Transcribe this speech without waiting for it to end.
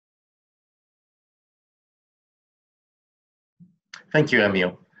Thank you,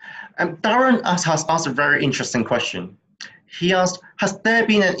 Emil. Darren has asked a very interesting question. He asked, has there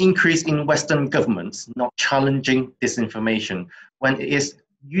been an increase in Western governments not challenging disinformation when it is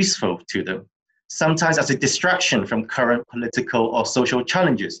useful to them, sometimes as a distraction from current political or social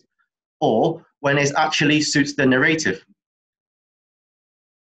challenges, or when it actually suits the narrative?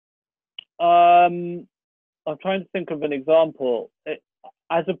 I'm trying to think of an example.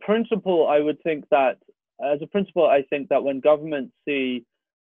 As a principle, I think that when governments see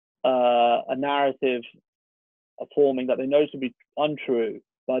a narrative forming that they know to be untrue,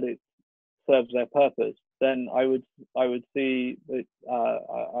 but it serves their purpose, then I would see that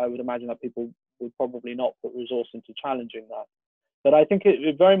I would imagine that people would probably not put resource into challenging that. But I think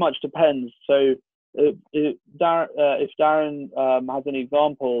it very much depends. So if Darren has any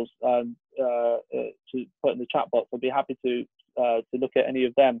examples to put in the chat box, I'd be happy to look at any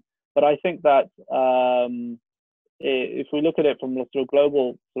of them. But I think that if we look at it from the sort of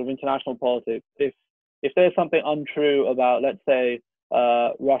global, sort of international politics, if there's something untrue about, let's say,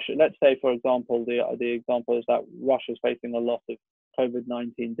 Russia, let's say, for example, the example is that Russia is facing a lot of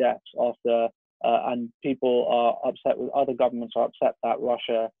COVID-19 deaths after, and people are upset with, other governments are upset that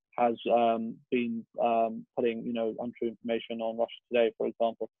Russia has been putting, untrue information on Russia Today, for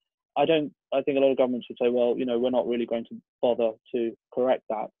example. I think a lot of governments would say, well, we're not really going to bother to correct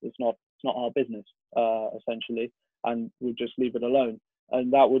that. It's not our business, essentially, and we'll just leave it alone.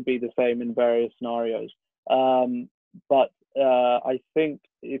 And that would be the same in various scenarios. But I think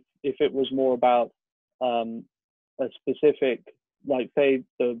if it was more about a specific, like, say,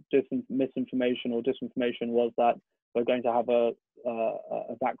 the misinformation or disinformation was that we're going to have a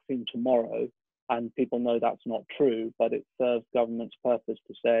vaccine tomorrow, and people know that's not true, but it serves government's purpose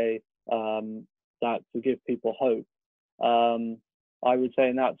to say that to give people hope. I would say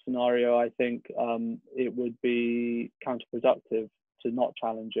in that scenario, I think it would be counterproductive to not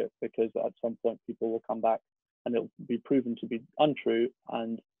challenge it, because at some point people will come back and it will be proven to be untrue,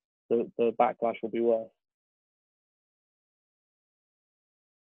 and the backlash will be worse.